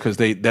dad, because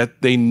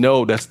they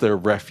know that's their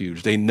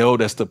refuge. They know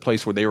that's the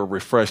place where they were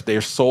refreshed.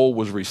 Their soul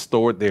was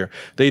restored there.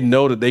 They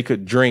know that they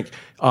could drink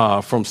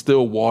from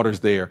still waters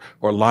there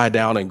or lie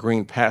down in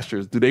green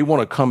pastures. Do they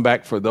want to come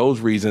back for those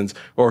reasons?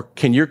 Or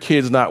can your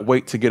kids not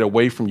wait to get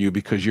away from you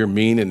because you're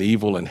mean and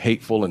evil and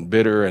hateful and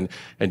bitter and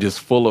just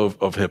full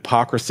of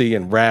hypocrisy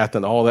and wrath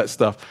and all that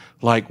stuff?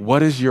 Like,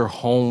 what is your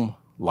home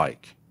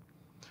like?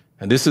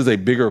 And this is a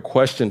bigger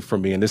question for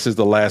me. And this is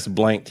the last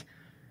blank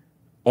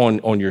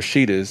on your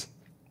sheet is,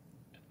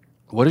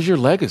 what is your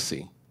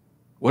legacy?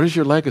 What is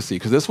your legacy?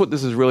 Because that's what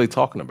this is really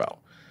talking about.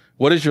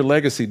 What is your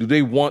legacy? Do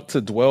they want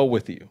to dwell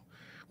with you?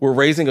 We're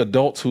raising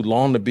adults who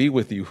long to be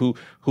with you, who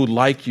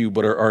like you,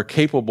 but are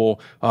capable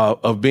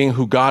of being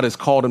who God has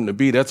called them to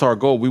be. That's our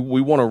goal.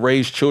 We want to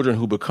raise children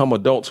who become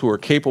adults who are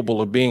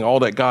capable of being all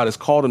that God has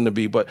called them to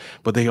be, but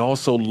they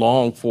also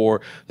long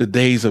for the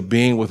days of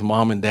being with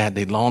mom and dad.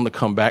 They long to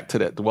come back to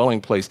that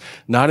dwelling place,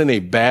 not in a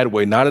bad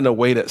way, not in a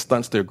way that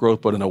stunts their growth,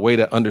 but in a way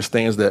that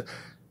understands that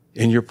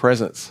in your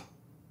presence,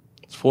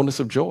 it's fullness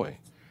of joy.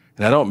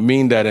 And I don't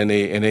mean that in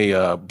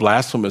a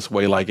blasphemous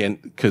way,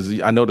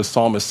 because I know the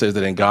psalmist says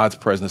that in God's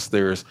presence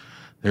there's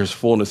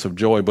fullness of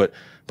joy, but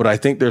I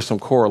think there's some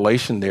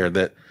correlation there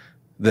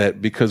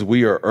that because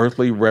we are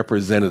earthly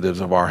representatives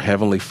of our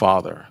Heavenly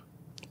Father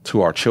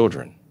to our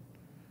children,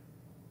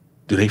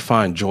 do they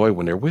find joy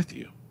when they're with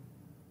you?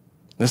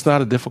 That's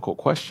not a difficult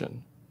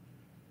question,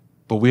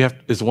 but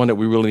it's one that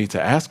we really need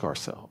to ask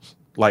ourselves.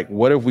 Like,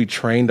 what have we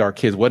trained our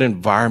kids? What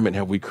environment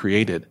have we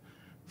created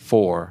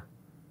for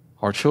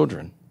our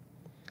children?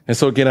 And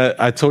so again,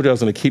 I told you I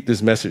was going to keep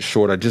this message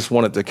short. I just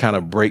wanted to kind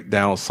of break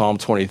down Psalm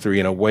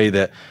 23 in a way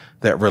that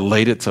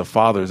related to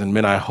fathers. And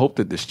men, I hope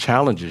that this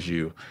challenges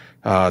you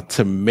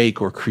to make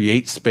or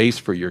create space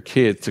for your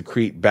kids, to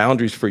create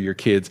boundaries for your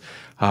kids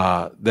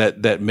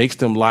that makes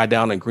them lie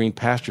down in green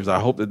pastures. I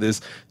hope that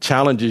this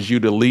challenges you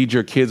to lead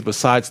your kids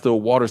beside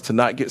still waters, to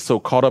not get so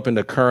caught up in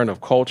the current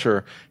of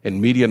culture and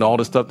media and all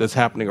the stuff that's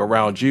happening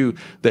around you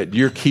that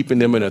you're keeping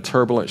them in a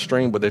turbulent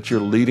stream, but that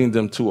you're leading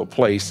them to a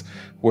place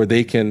where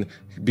they can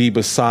be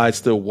beside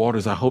still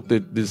waters. I hope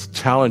that this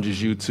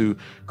challenges you to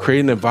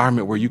create an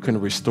environment where you can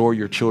restore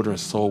your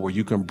children's soul, where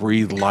you can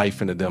breathe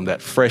life into them,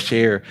 that fresh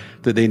air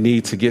that they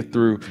need to get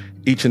through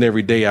each and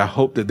every day. I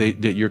hope that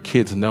your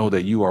kids know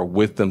that you are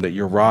with them, that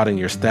your rod and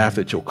your staff,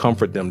 that you'll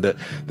comfort them,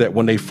 that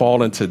when they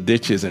fall into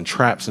ditches and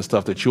traps and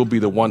stuff, that you'll be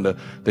the one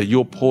that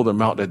you'll pull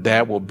them out, that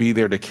dad will be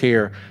there to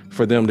care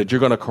for them, that you're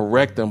going to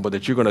correct them, but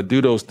that you're going to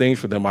do those things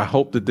for them. I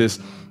hope that this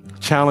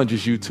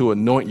challenges you to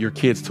anoint your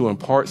kids, to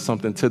impart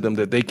something to them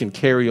that they can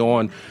carry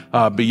on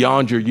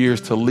beyond your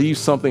years, to leave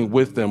something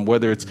with them,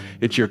 whether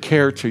it's your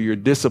character, your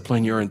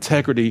discipline, your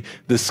integrity,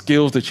 the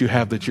skills that you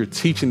have, that you're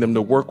teaching them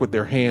to work with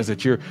their hands,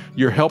 that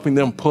you're helping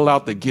them pull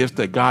out the gifts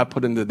that God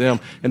put into them,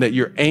 and that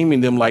you're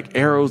aiming them like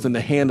arrows in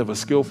the hand of a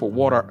skillful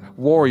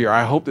warrior.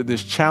 I hope that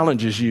this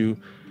challenges you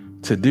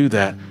to do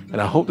that.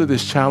 And I hope that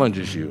this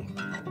challenges you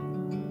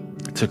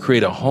to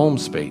create a home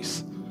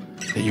space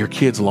that your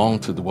kids long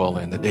to dwell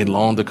in, that they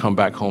long to come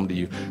back home to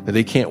you, that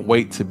they can't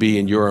wait to be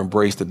in your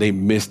embrace, that they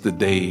miss the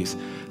days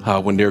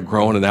when they're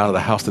grown and out of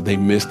the house, that they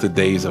miss the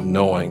days of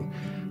knowing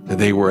that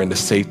they were in the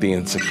safety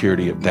and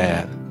security of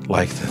dad,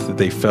 like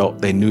that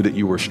they knew that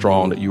you were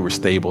strong, that you were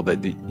stable,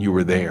 that you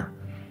were there,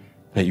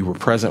 that you were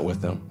present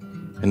with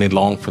them. And they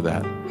long for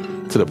that,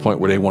 to the point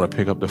where they want to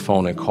pick up the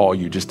phone and call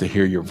you just to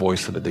hear your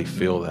voice, so that they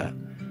feel that.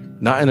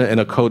 Not in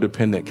a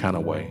codependent kind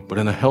of way, but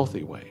in a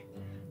healthy way.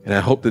 And I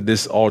hope that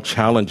this all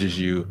challenges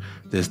you,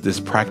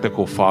 this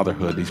practical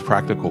fatherhood, these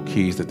practical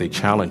keys, that they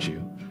challenge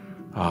you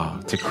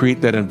to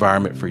create that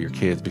environment for your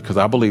kids, because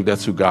I believe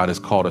that's who God has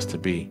called us to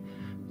be,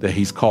 that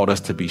he's called us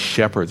to be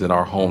shepherds in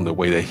our home the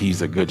way that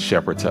he's a good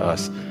shepherd to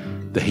us,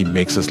 that he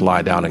makes us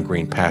lie down in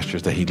green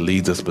pastures, that he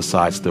leads us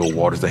beside still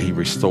waters, that he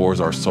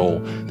restores our soul,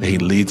 that he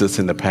leads us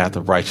in the path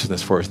of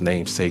righteousness for his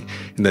name's sake,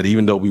 and that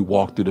even though we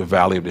walk through the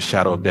valley of the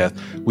shadow of death,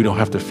 we don't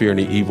have to fear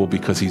any evil,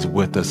 because he's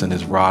with us, and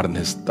his rod and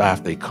his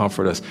staff, they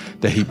comfort us,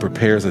 that he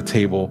prepares a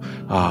table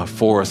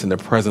for us in the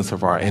presence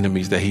of our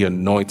enemies, that he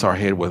anoints our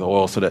head with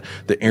oil so that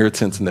the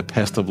irritants and the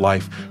pest of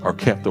life are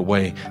kept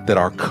away, that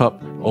our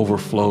cup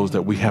overflows,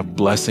 that we have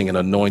blessing and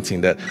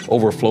anointing that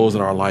overflows in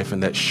our life,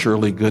 and that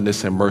surely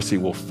goodness and mercy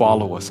will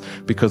follow us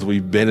because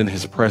we've been in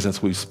his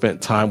presence, we've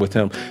spent time with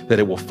him, that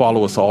it will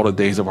follow us all the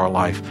days of our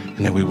life,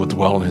 and that we will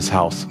dwell in his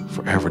house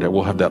forever, that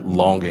we'll have that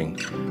longing,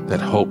 that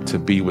hope to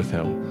be with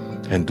him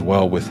and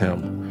dwell with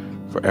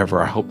him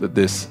forever. I hope that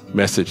this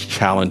message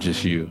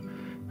challenges you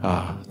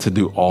to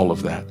do all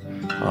of that,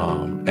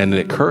 and it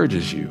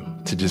encourages you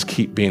to just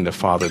keep being the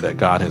father that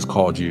God has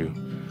called you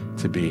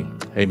to be.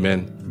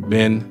 Amen.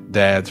 Men,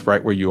 dads,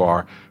 right where you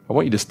are, I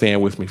want you to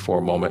stand with me for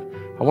a moment.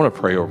 I want to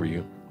pray over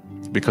you,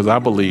 because I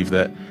believe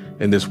that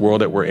in this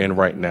world that we're in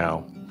right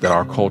now, that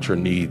our culture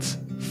needs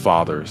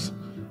fathers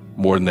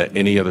more than at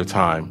any other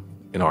time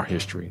in our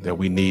history, that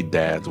we need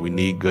dads, we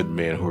need good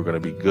men who are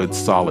going to be good,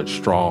 solid,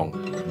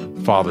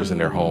 strong fathers in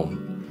their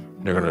home.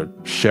 They're going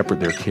to shepherd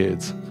their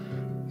kids.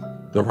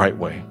 the right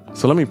way.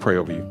 So let me pray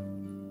over you.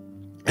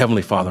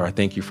 Heavenly Father, I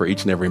thank you for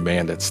each and every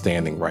man that's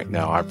standing right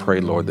now. I pray,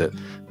 Lord,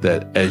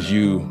 that as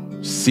you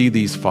see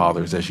these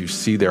fathers, as you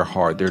see their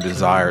heart, their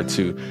desire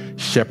to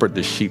shepherd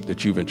the sheep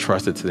that you've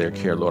entrusted to their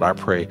care, Lord, I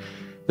pray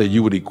that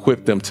you would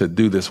equip them to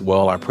do this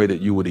well. I pray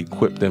that you would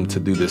equip them to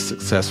do this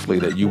successfully,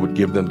 that you would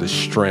give them the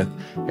strength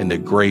and the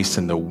grace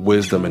and the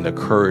wisdom and the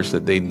courage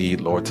that they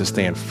need, Lord, to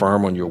stand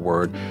firm on your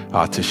word,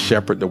 to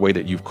shepherd the way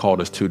that you've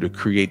called us to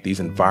create these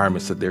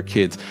environments that their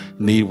kids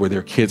need, where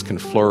their kids can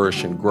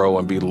flourish and grow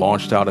and be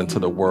launched out into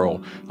the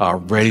world,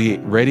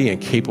 ready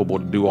and capable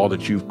to do all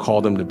that you've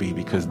called them to be,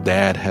 because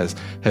Dad has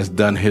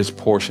done his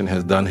portion,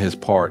 has done his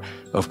part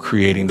of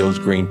creating those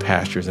green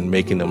pastures and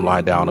making them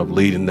lie down, of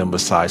leading them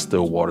beside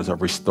still waters,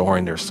 of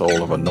restoring their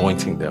soul, of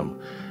anointing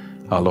them.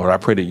 Lord, I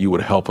pray that you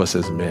would help us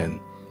as men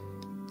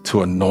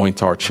to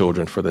anoint our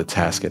children for the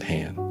task at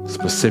hand,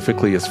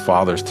 specifically as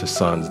fathers to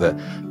sons,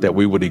 that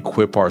we would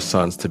equip our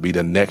sons to be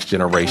the next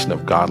generation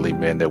of godly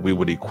men, that we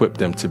would equip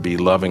them to be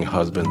loving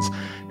husbands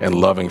and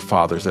loving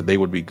fathers, that they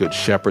would be good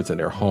shepherds in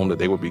their home, that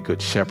they would be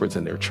good shepherds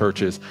in their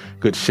churches,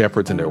 good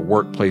shepherds in their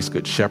workplace,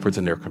 good shepherds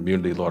in their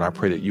community. Lord, I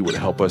pray that you would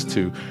help us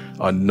to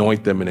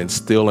anoint them and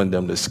instill in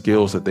them the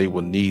skills that they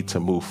will need to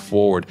move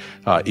forward,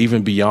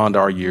 even beyond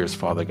our years,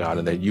 Father God,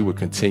 and that you would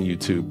continue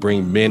to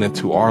bring men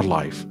into our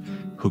life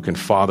who can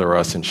father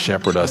us and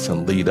shepherd us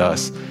and lead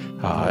us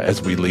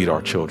as we lead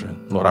our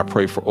children. Lord, I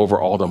pray for over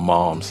all the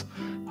moms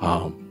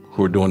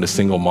who are doing the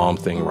single mom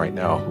thing right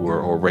now, who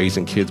are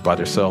raising kids by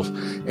themselves,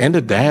 and the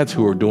dads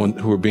who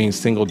are being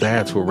single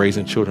dads, who are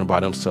raising children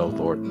by themselves,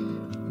 Lord.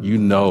 You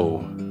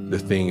know the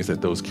things that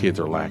those kids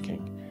are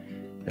lacking.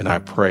 And I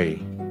pray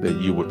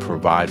that you would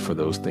provide for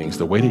those things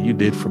the way that you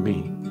did for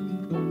me,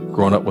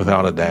 growing up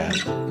without a dad.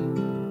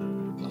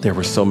 There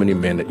were so many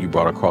men that you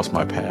brought across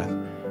my path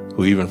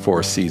who, even for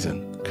a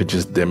season, could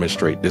just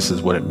demonstrate this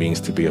is what it means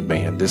to be a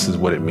man. This is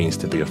what it means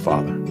to be a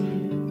father.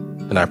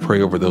 And I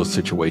pray over those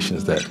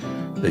situations that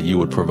you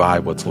would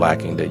provide what's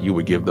lacking, that you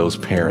would give those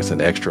parents an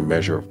extra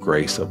measure of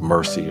grace, of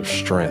mercy, of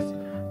strength,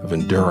 of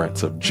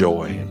endurance, of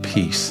joy and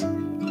peace,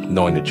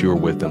 knowing that you're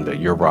with them, that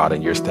your rod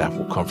and your staff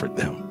will comfort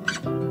them,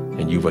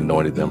 and you've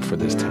anointed them for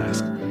this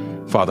task.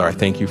 Father, I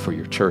thank you for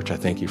your church. I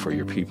thank you for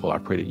your people. I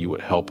pray that you would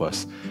help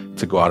us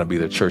to go out and be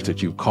the church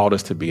that you've called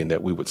us to be, and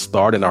that we would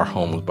start in our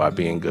homes by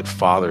being good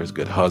fathers,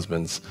 good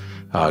husbands,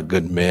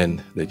 good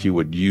men, that you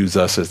would use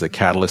us as the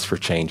catalyst for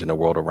change in the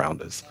world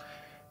around us.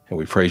 And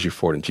we praise you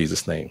for it in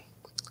Jesus' name.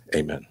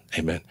 Amen.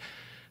 Amen.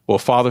 Well,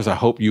 fathers, I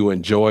hope you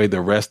enjoy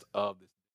the rest of this.